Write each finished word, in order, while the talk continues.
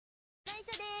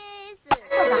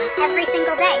every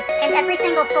single day, and every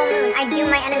single full moon I doom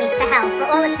my enemies to hell for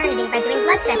all eternity by doing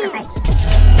blood sacrifices.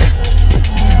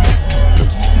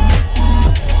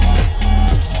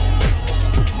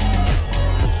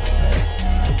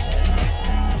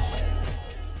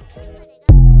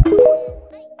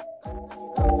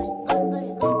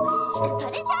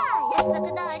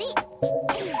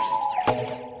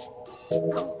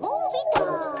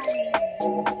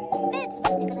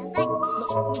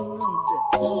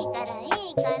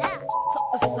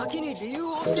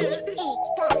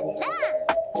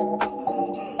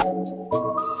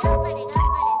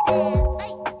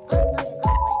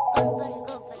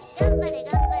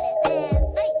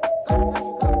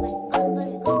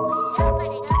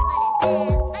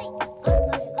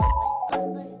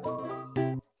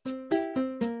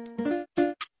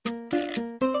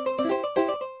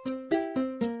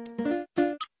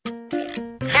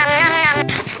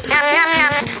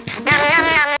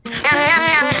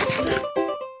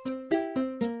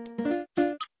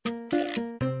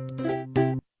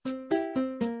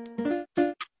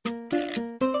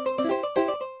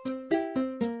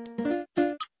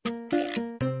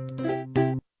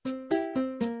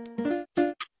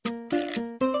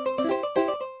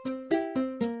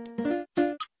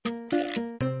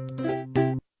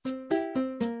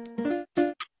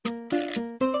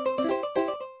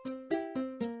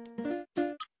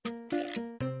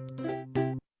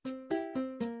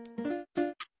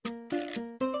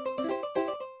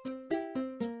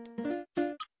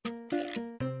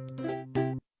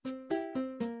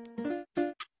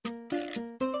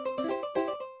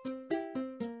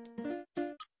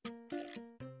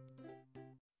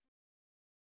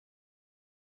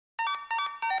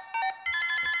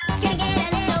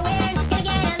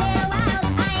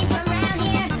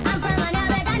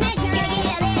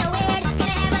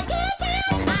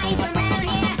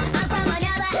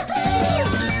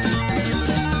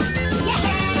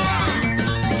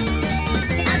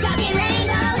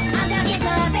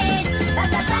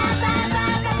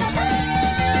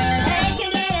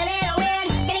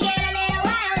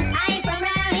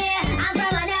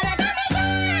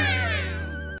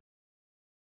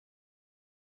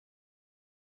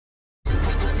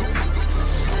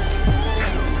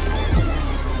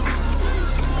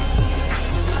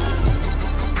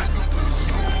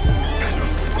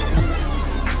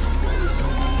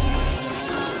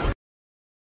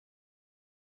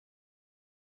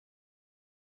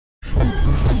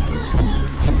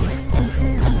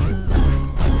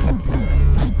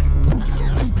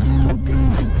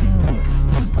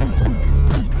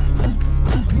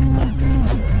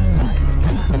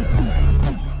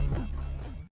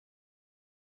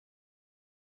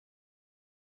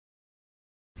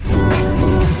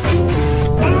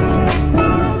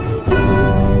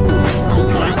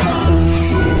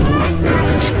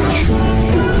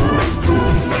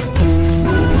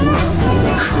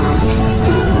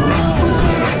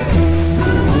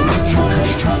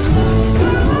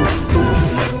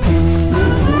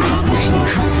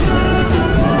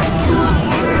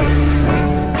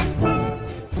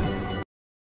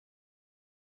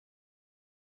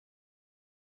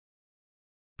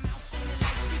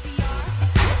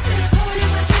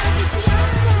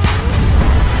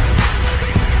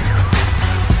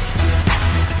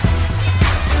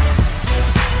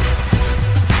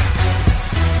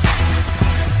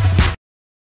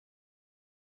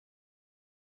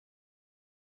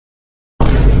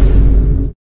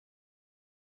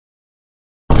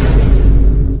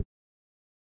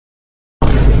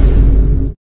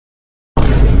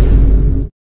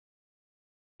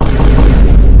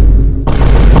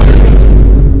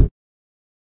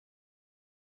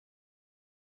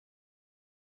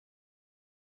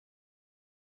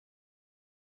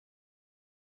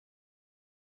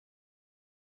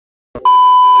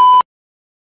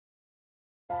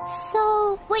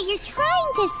 So, what you're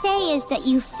trying to say is that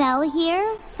you fell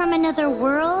here from another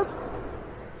world?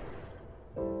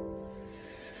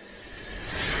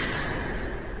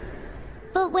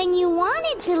 But when you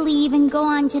wanted to leave and go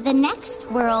on to the next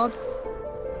world,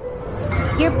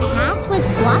 your path was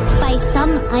blocked by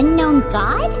some unknown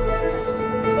god?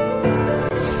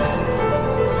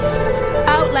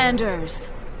 Outlanders,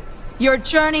 your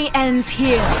journey ends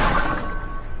here.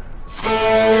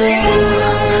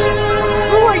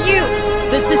 Who are you?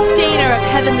 The sustainer of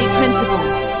heavenly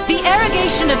principles. The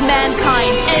arrogation of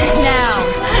mankind ends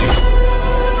now.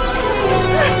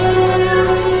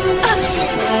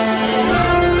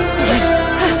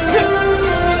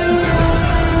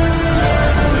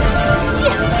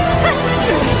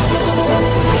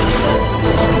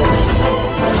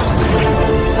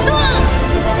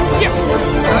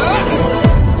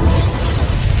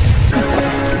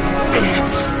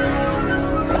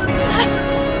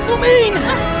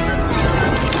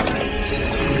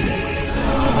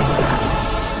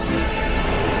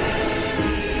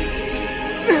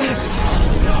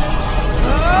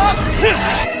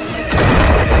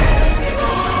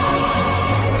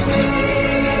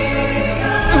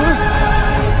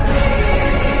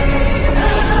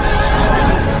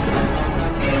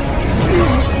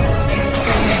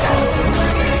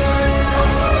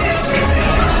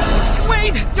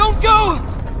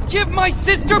 Give my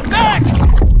sister back!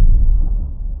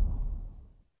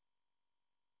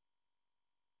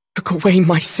 Took away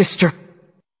my sister.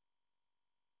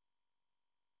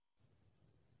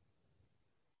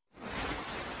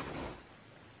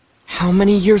 How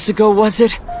many years ago was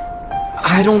it?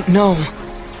 I don't know.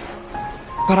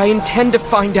 But I intend to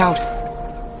find out.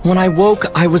 When I woke,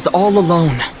 I was all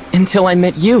alone, until I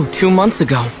met you 2 months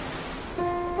ago.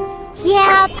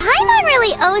 Yeah, Paimon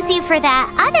really owes you for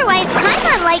that. Otherwise,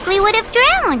 Paimon likely would have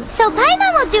drowned. So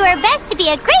Paimon will do her best to be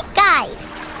a great guide.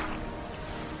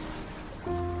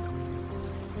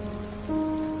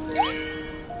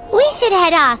 We should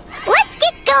head off. Let's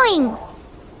get going.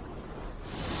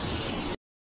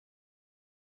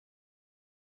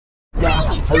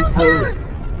 Wait, no!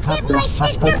 Get my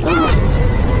sister back!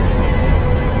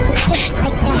 Just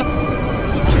like that.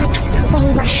 Took away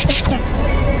my sister.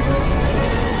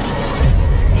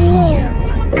 You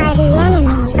are the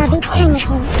enemy of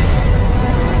eternity.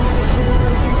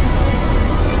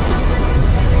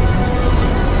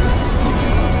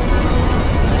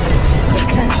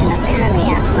 Destruction of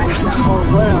KNY plunged the whole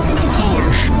world into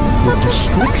chaos. The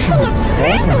destruction of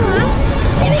KNY?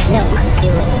 There is no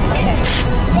undoing the curse.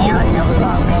 They are no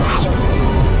longer human.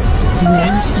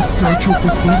 Where's the statue of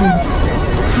the seven?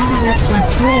 Who looks like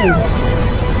troll?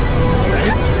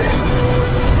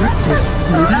 It's a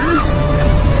city?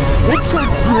 It's a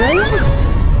grave?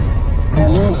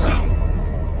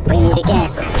 We meet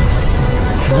again.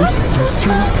 My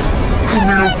sister? Come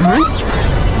out, Bruce?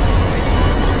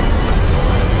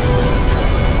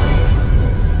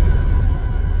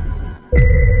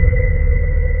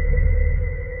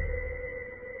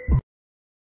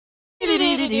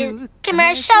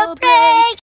 Commercial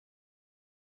break!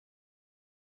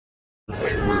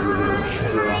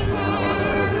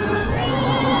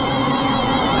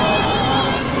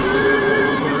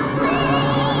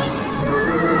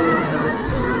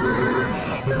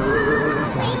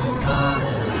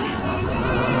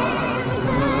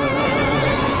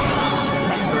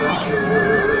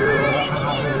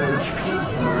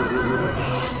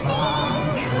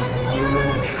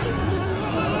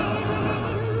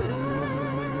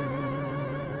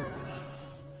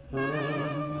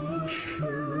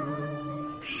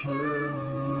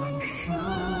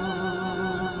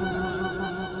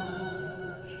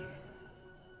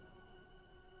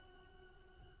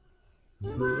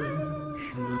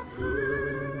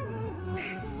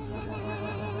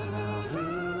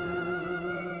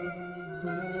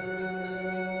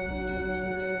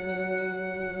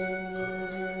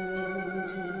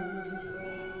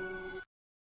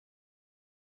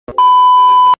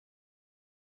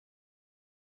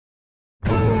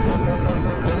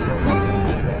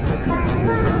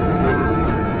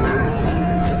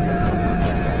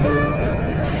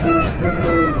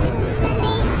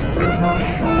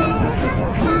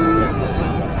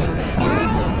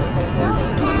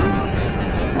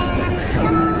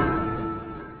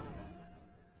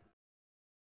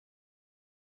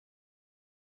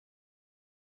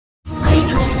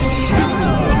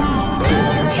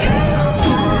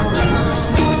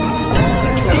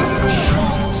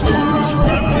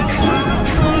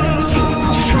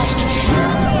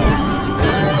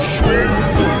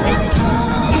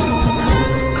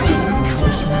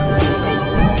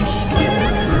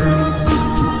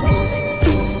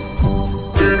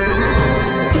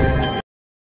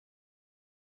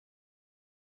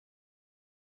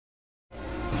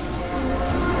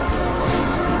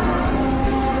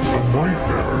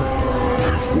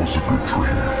 Was a good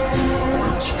dream.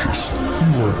 It's just you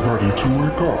weren't ready to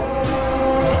wake up.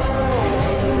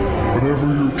 Whatever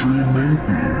your dream may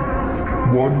be,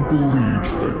 one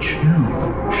believes that you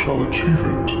shall achieve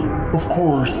it. Of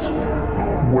course,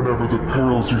 whenever the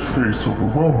perils you face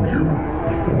overwhelm you,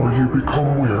 or you become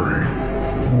weary,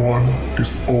 one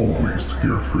is always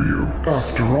here for you.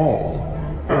 After all,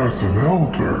 as an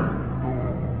elder,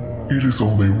 it is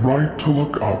only right to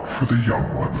look out for the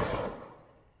young ones.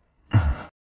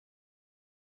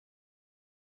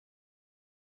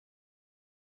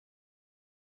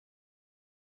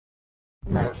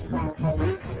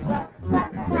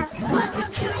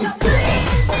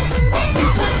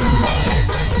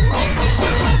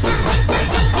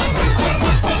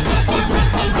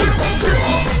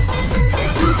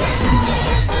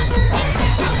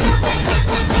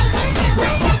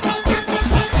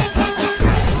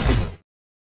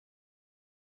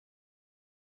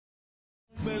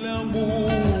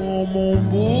 Mon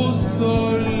beau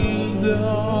soldat.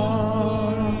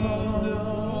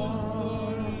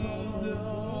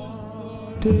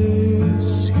 Days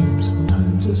seem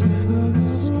sometimes as if the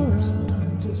stars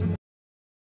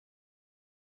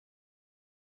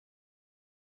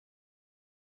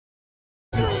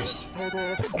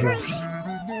Of course,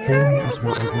 home is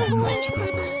wherever we are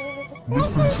together.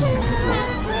 Listen to me.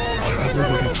 I have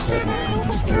already traveled through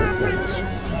this world once.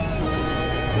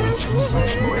 Once you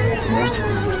reach the end of your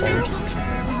journey as I did,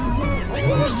 you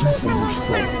will see for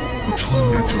yourself the true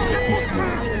nature of this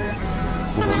world.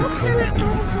 But I cannot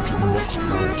bring you to the next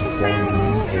world to find a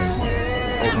new home.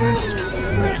 At least,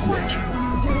 not yet. So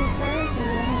remember that.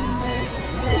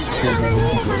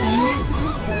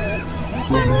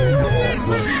 When we meet our friends together, I have more than enough time to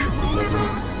do it. We have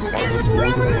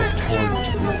always had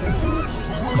enough time.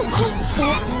 Of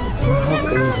course, home is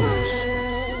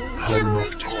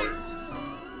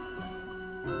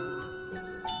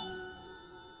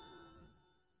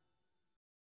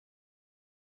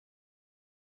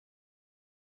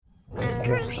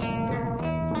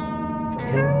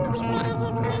wherever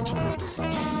we are together.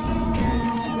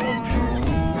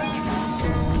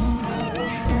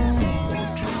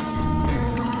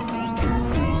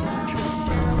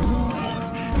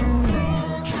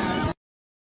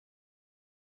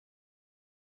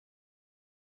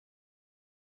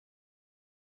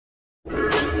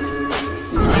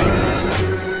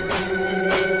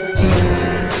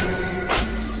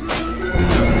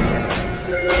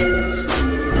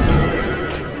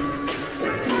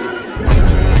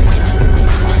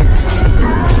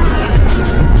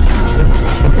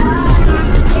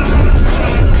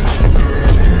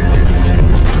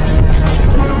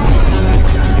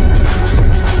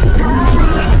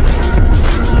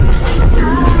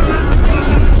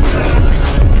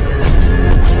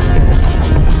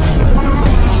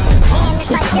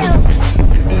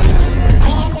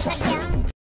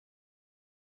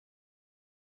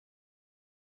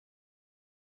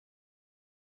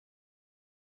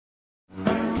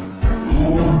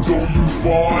 Don't you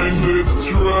find it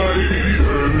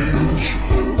strange?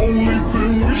 Only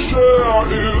thing we share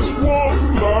is one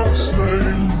last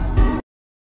name.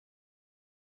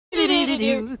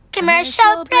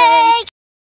 Commercial break!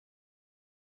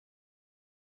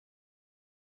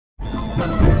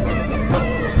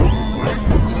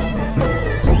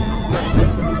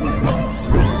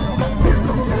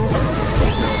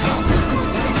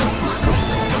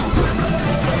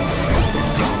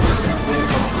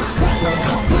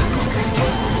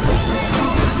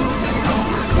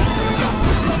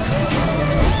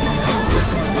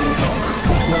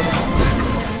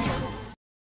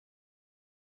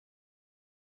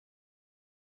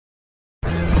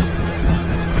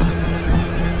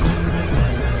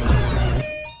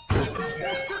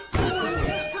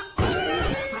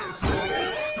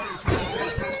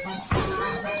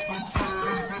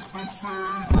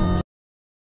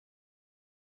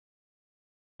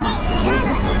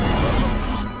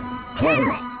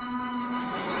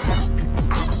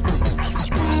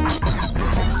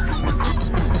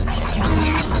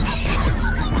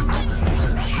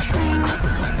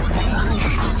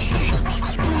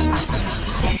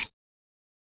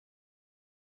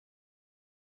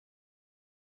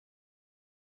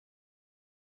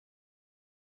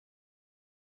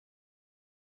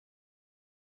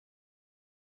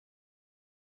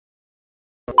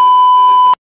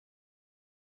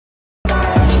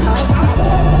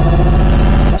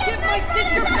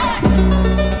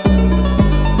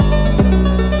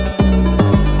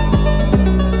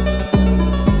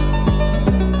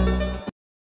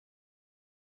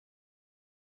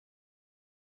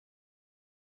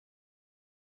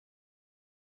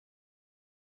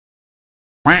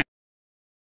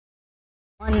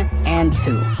 One and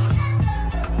two.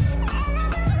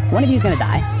 One of you is gonna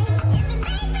die.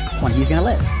 One of you is gonna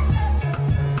live.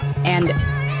 And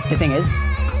the thing is,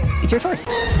 it's your choice.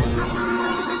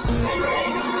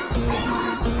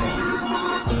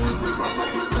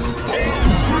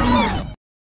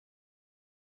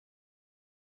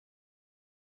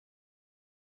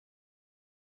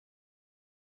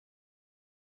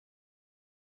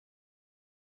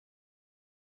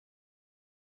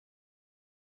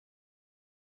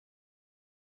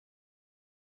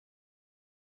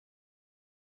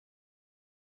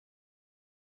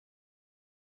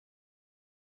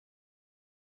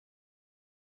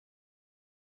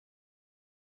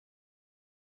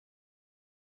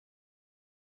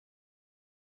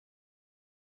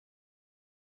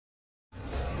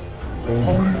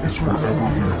 Home is wherever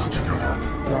we are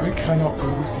together. But I cannot go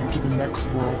with you to the next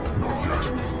world. Not yet.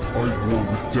 I war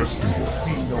with destiny. You'll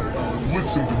see no end.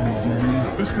 Listen to me,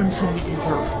 Yumi. Listen to me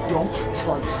either. Don't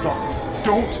try to stop me.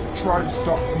 Don't try to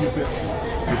stop the abyss.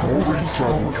 I've already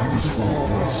traveled through this world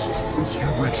once. As you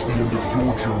reach the end of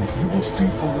your journey, you will see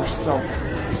for yourself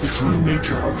the true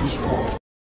nature of this world.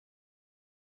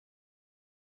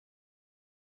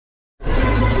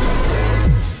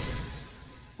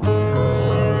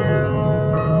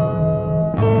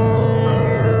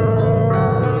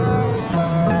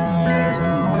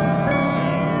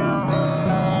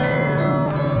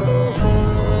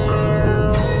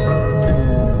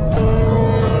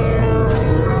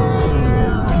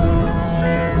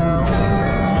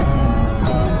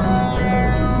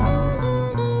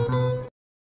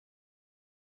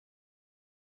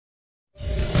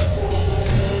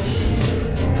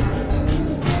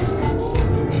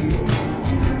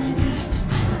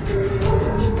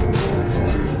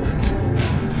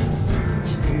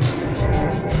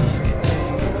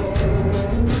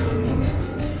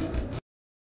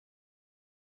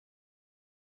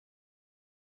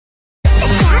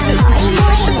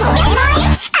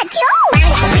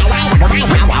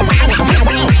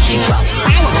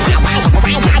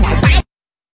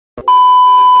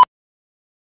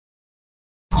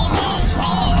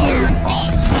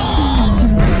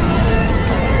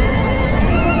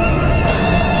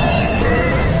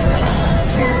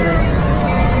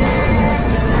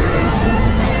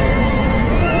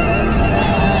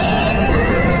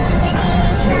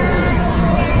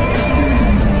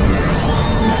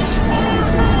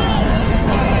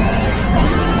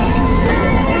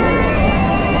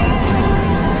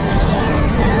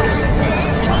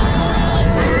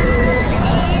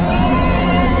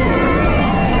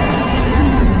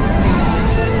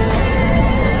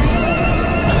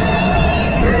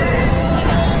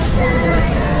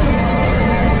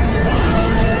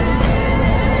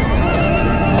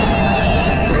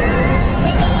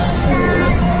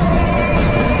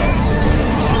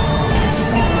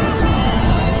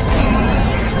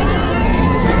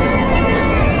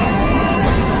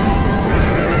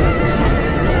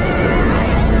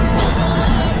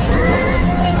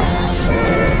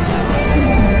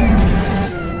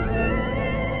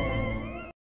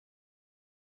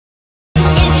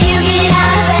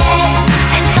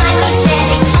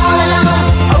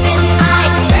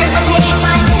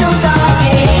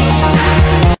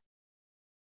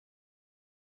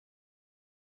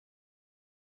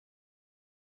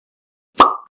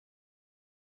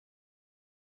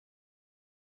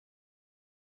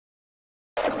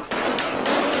 こ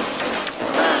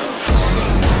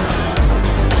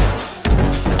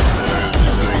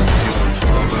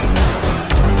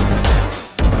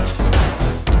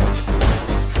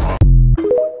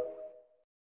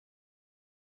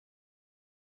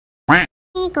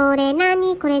れな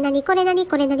にこれなにこれなに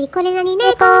これなにこれなに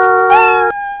猫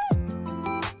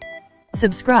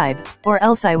Subscribe, or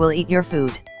else I will eat your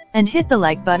food. And hit the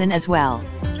like button as well.